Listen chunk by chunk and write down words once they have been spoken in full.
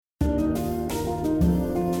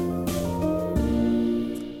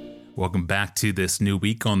Welcome back to this new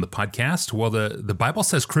week on the podcast. Well, the Bible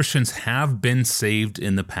says Christians have been saved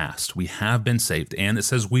in the past. We have been saved, and it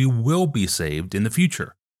says we will be saved in the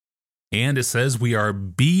future. And it says we are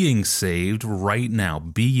being saved right now,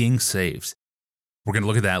 being saved. We're going to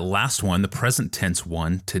look at that last one, the present tense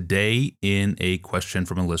one, today in a question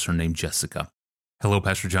from a listener named Jessica. Hello,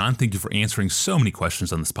 Pastor John. Thank you for answering so many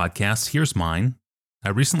questions on this podcast. Here's mine. I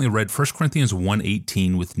recently read 1 Corinthians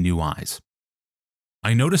 1:18 with new eyes.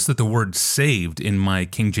 I noticed that the word saved in my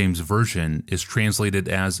King James Version is translated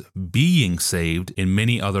as being saved in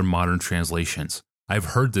many other modern translations. I've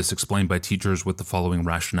heard this explained by teachers with the following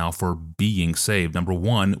rationale for being saved. Number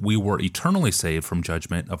one, we were eternally saved from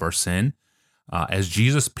judgment of our sin, as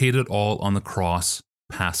Jesus paid it all on the cross,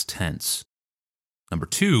 past tense. Number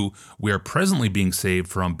two, we are presently being saved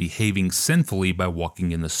from behaving sinfully by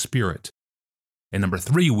walking in the Spirit. And number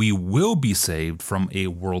three, we will be saved from a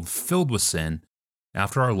world filled with sin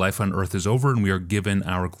after our life on earth is over and we are given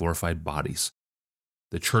our glorified bodies.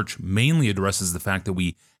 The church mainly addresses the fact that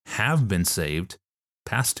we have been saved,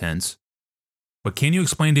 past tense, but can you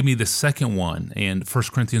explain to me the second one and 1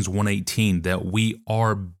 Corinthians 1:18 that we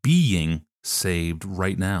are being saved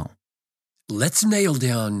right now? Let's nail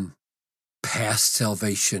down past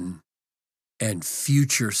salvation and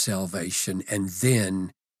future salvation and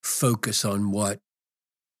then focus on what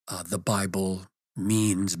the Bible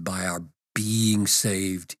means by our being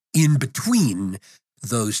saved in between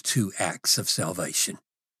those two acts of salvation.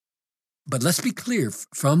 But let's be clear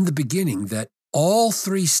from the beginning that all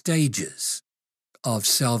three stages of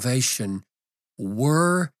salvation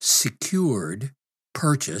were secured,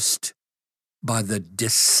 purchased by the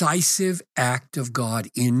decisive act of God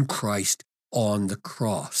in Christ on the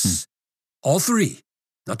cross. All three,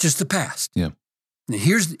 not just the past. Yeah. Now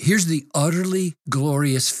here's the utterly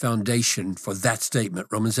glorious foundation for that statement,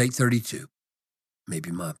 Romans 8:32,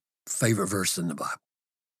 maybe my favorite verse in the Bible.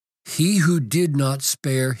 He who did not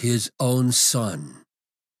spare his own son,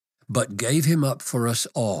 but gave him up for us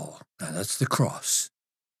all, now that's the cross,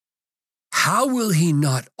 how will he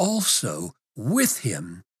not also with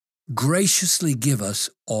him graciously give us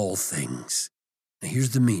all things? Now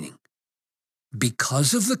here's the meaning.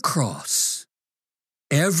 Because of the cross,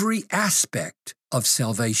 every aspect of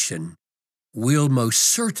salvation will most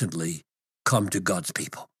certainly come to God's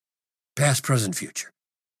people, past, present, future.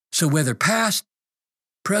 So whether past,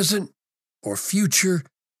 present, or future,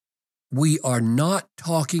 we are not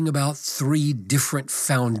talking about three different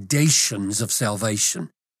foundations of salvation,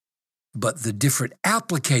 but the different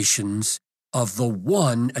applications of the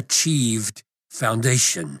one achieved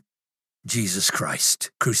foundation, Jesus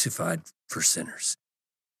Christ, crucified for sinners.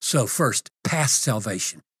 So first, past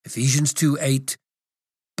salvation. Ephesians 2:8,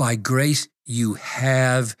 by grace you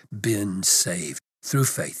have been saved through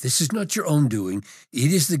faith. This is not your own doing.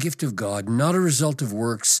 It is the gift of God, not a result of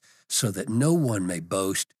works, so that no one may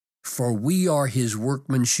boast. For we are his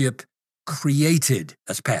workmanship, created,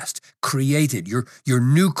 that's past, created, your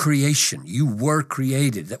new creation. You were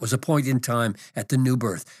created. That was a point in time at the new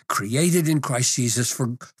birth. Created in Christ Jesus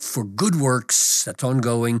for good works, that's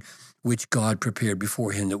ongoing, which God prepared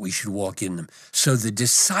beforehand that we should walk in them. So the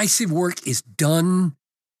decisive work is done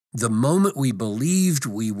the moment we believed,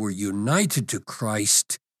 we were united to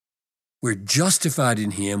Christ. We're justified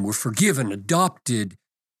in him. We're forgiven, adopted.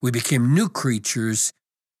 We became new creatures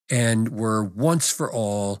and were once for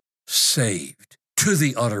all saved to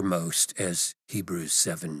the uttermost, as Hebrews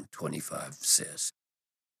 7:25 says.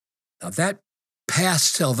 Now that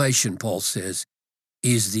past salvation, Paul says,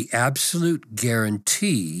 is the absolute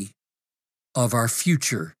guarantee of our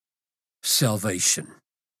future salvation.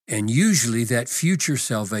 And usually that future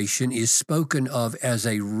salvation is spoken of as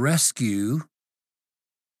a rescue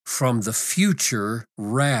from the future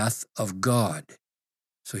wrath of God.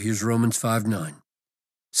 So here's Romans 5:9.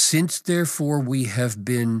 Since therefore we have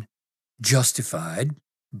been justified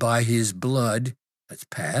by his blood, that's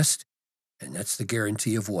past, and that's the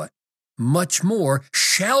guarantee of what? Much more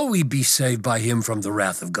shall we be saved by him from the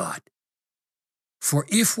wrath of God. For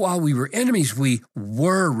if while we were enemies, we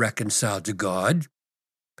were reconciled to God,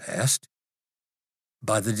 past,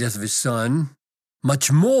 by the death of his son,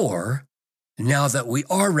 much more, now that we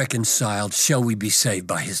are reconciled, shall we be saved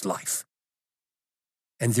by his life.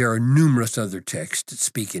 And there are numerous other texts that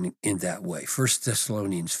speak in that way. 1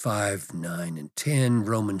 Thessalonians 5:9 and 10,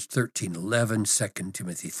 Romans 13:11, 2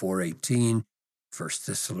 Timothy 4:18, 1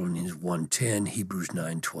 Thessalonians 1:10, Hebrews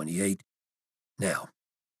 9:28. Now,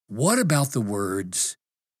 what about the words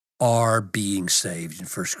are being saved in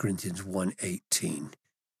 1 Corinthians 1:18?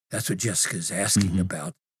 That's what Jessica is asking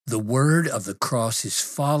about. The word of the cross is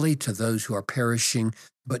folly to those who are perishing,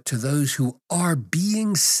 but to those who are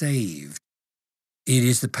being saved, it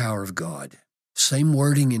is the power of God. Same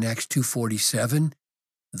wording in Acts 2:47.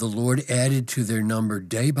 The Lord added to their number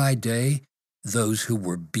day by day those who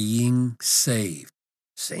were being saved.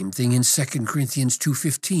 Same thing in 2 Corinthians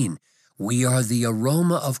 2:15. We are the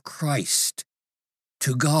aroma of Christ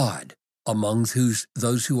to God among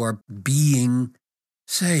those who are being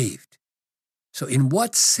saved. So in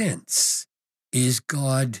what sense is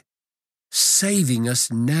God saving us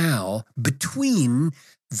now between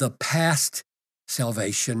the past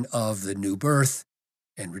salvation of the new birth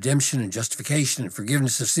and redemption and justification and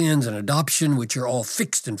forgiveness of sins and adoption, which are all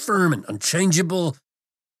fixed and firm and unchangeable,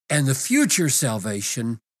 and the future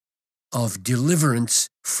salvation of deliverance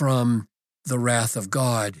from the wrath of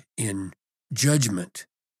God in judgment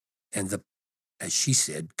and the, as she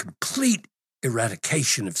said, complete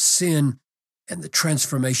eradication of sin and the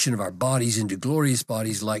transformation of our bodies into glorious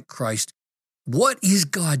bodies like Christ. What is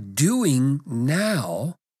God doing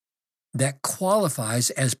now that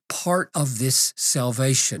qualifies as part of this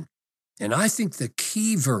salvation? And I think the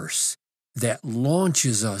key verse that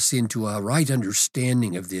launches us into a right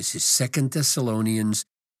understanding of this is 2 Thessalonians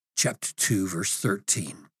chapter 2, verse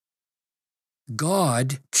 13.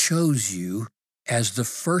 God chose you as the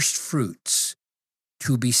first fruits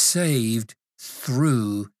to be saved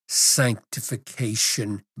through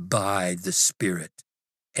sanctification by the Spirit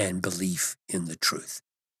and belief in the truth.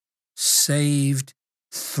 Saved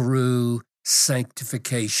through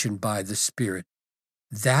sanctification by the Spirit.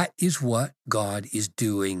 That is what God is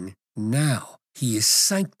doing now. He is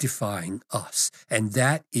sanctifying us, and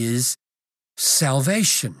that is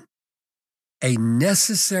salvation, a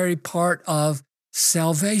necessary part of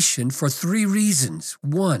salvation for three reasons.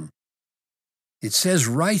 One, it says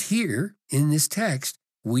right here in this text,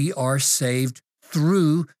 we are saved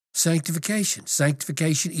through sanctification.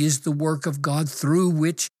 Sanctification is the work of God through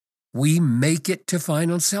which we make it to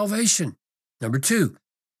final salvation. Number two,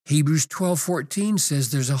 Hebrews 12:14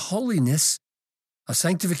 says there's a holiness, a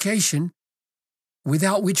sanctification,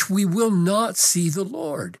 without which we will not see the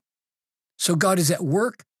Lord. So God is at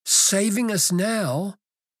work saving us now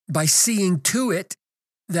by seeing to it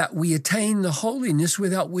that we attain the holiness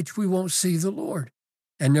without which we won't see the Lord.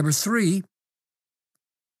 And number three,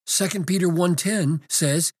 2 Peter 1:10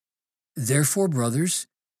 says, therefore, brothers,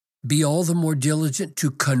 be all the more diligent to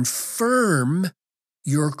confirm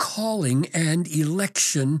your calling and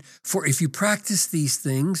election. For if you practice these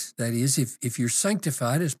things, that is, if you're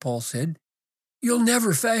sanctified, as Paul said, you'll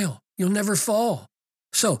never fail. You'll never fall.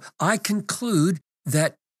 So I conclude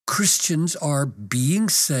that Christians are being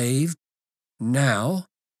saved now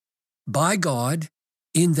by God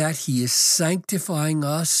in that He is sanctifying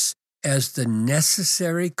us as the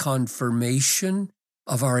necessary confirmation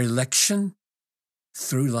of our election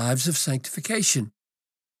through lives of sanctification.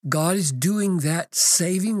 God is doing that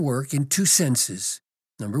saving work in two senses.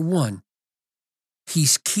 Number one,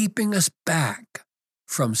 He's keeping us back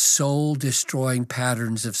from soul-destroying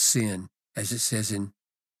patterns of sin, as it says in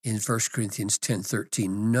 1 Corinthians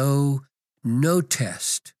 10:13. No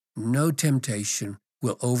test, no temptation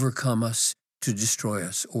will overcome us to destroy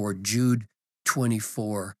us. Or Jude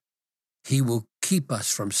 24, He will keep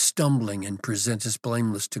us from stumbling and present us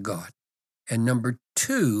blameless to God. And number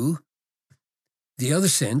two, the other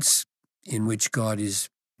sense in which God is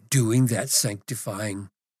doing that sanctifying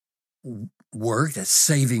work, that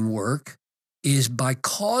saving work, is by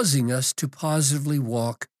causing us to positively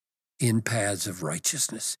walk in paths of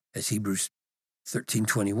righteousness. As Hebrews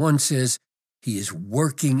 13:21 says, He is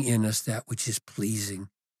working in us that which is pleasing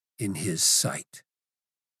in His sight.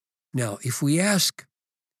 Now, if we ask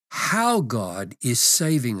how God is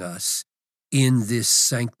saving us in this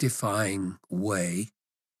sanctifying way,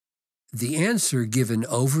 the answer given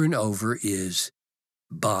over and over is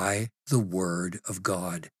by the Word of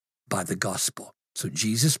God, by the gospel. So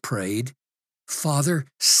Jesus prayed, Father,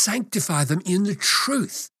 sanctify them in the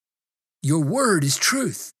truth. Your word is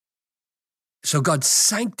truth. So God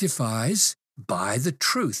sanctifies by the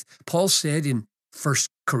truth. Paul said in 1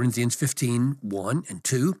 Corinthians 15:1 and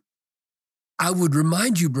 2, I would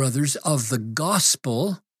remind you, brothers, of the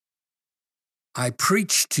gospel I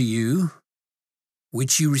preached to you,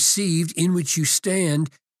 which you received, in which you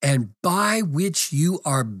stand, and by which you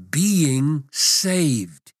are being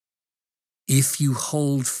saved, if you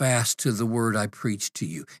hold fast to the word I preached to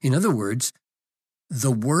you. In other words,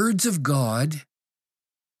 the words of God,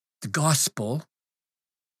 the gospel,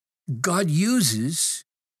 God uses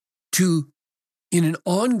to, in an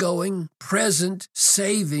ongoing, present,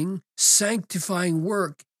 saving, sanctifying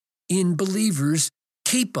work in believers,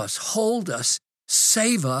 keep us, hold us,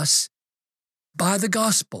 save us by the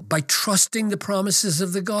gospel, by trusting the promises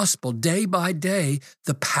of the gospel. Day by day,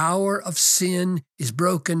 the power of sin is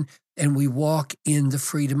broken and we walk in the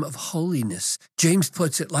freedom of holiness. James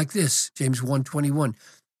puts it like this, James 1:21.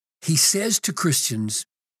 He says to Christians,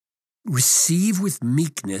 receive with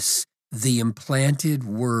meekness the implanted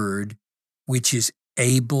word, which is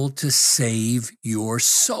able to save your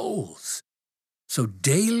souls. So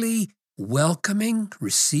daily welcoming,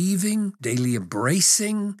 receiving, daily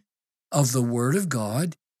embracing of the Word of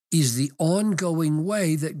God is the ongoing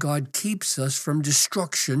way that God keeps us from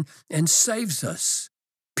destruction and saves us.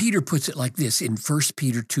 Peter puts it like this in 1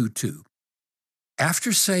 Peter 2:2.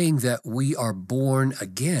 After saying that we are born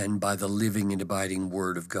again by the living and abiding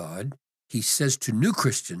Word of God, he says to new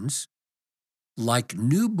Christians, like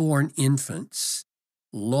newborn infants,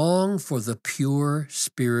 long for the pure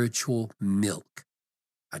spiritual milk.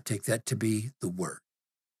 I take that to be the Word.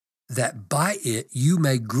 That by it you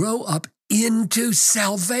may grow up into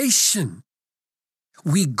salvation.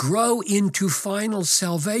 We grow into final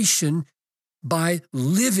salvation by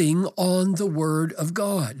living on the Word of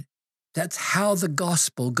God. That's how the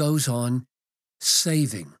gospel goes on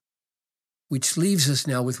saving. Which leaves us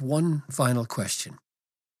now with one final question.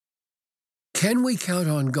 Can we count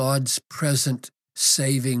on God's present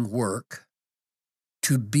saving work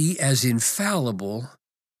to be as infallible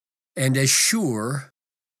and as sure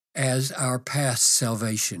as our past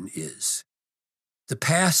salvation is? The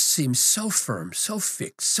past seems so firm, so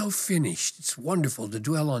fixed, so finished. It's wonderful to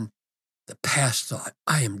dwell on the past thought.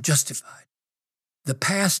 I am justified. The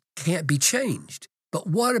past can't be changed. But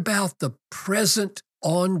what about the present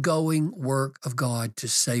ongoing work of God to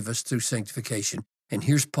save us through sanctification? And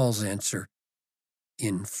here's Paul's answer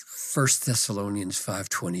in 1 Thessalonians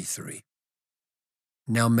 5:23.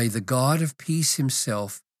 Now may the God of peace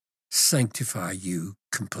himself sanctify you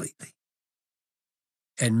completely.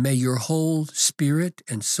 And may your whole spirit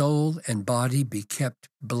and soul and body be kept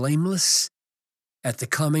blameless at the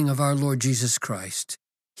coming of our Lord Jesus Christ.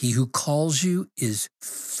 He who calls you is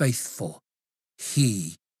faithful.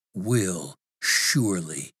 He will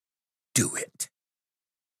surely do it.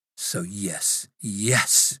 So yes,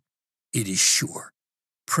 it is sure.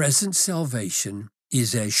 Present salvation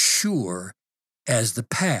is as sure as the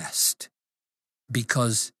past,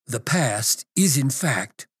 because the past is in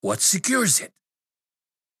fact what secures it.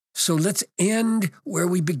 So let's end where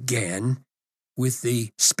we began, with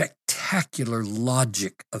the spectacular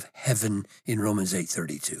logic of heaven in Romans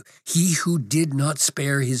 8:32. He who did not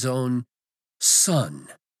spare his own son,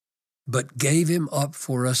 but gave him up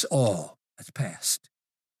for us all, that's past,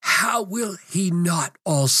 how will he not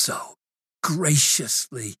also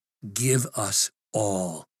graciously give us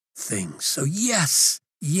all things? So yes,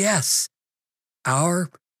 our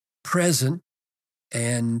present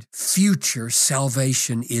and future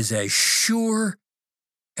salvation is as sure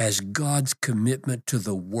as God's commitment to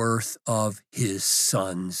the worth of his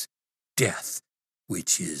son's death,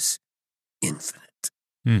 which is infinite.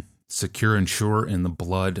 Secure and sure in the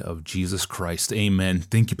blood of Jesus Christ. Amen.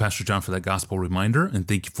 Thank you, Pastor John, for that gospel reminder, and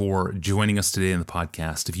thank you for joining us today in the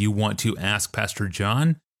podcast. If you want to ask Pastor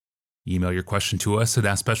John, email your question to us at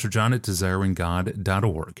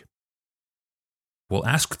askpastorjohn@desiringgod.org. We'll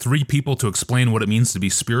ask 3 people to explain what it means to be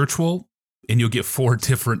spiritual, and you'll get 4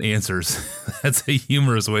 different answers. That's a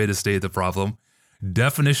humorous way to state the problem.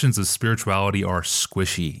 Definitions of spirituality are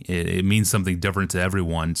squishy. It means something different to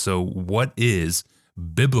everyone. So what is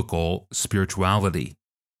biblical spirituality?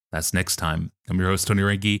 That's next time. I'm your host, Tony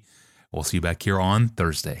Reinke. We'll see you back here on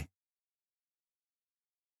Thursday.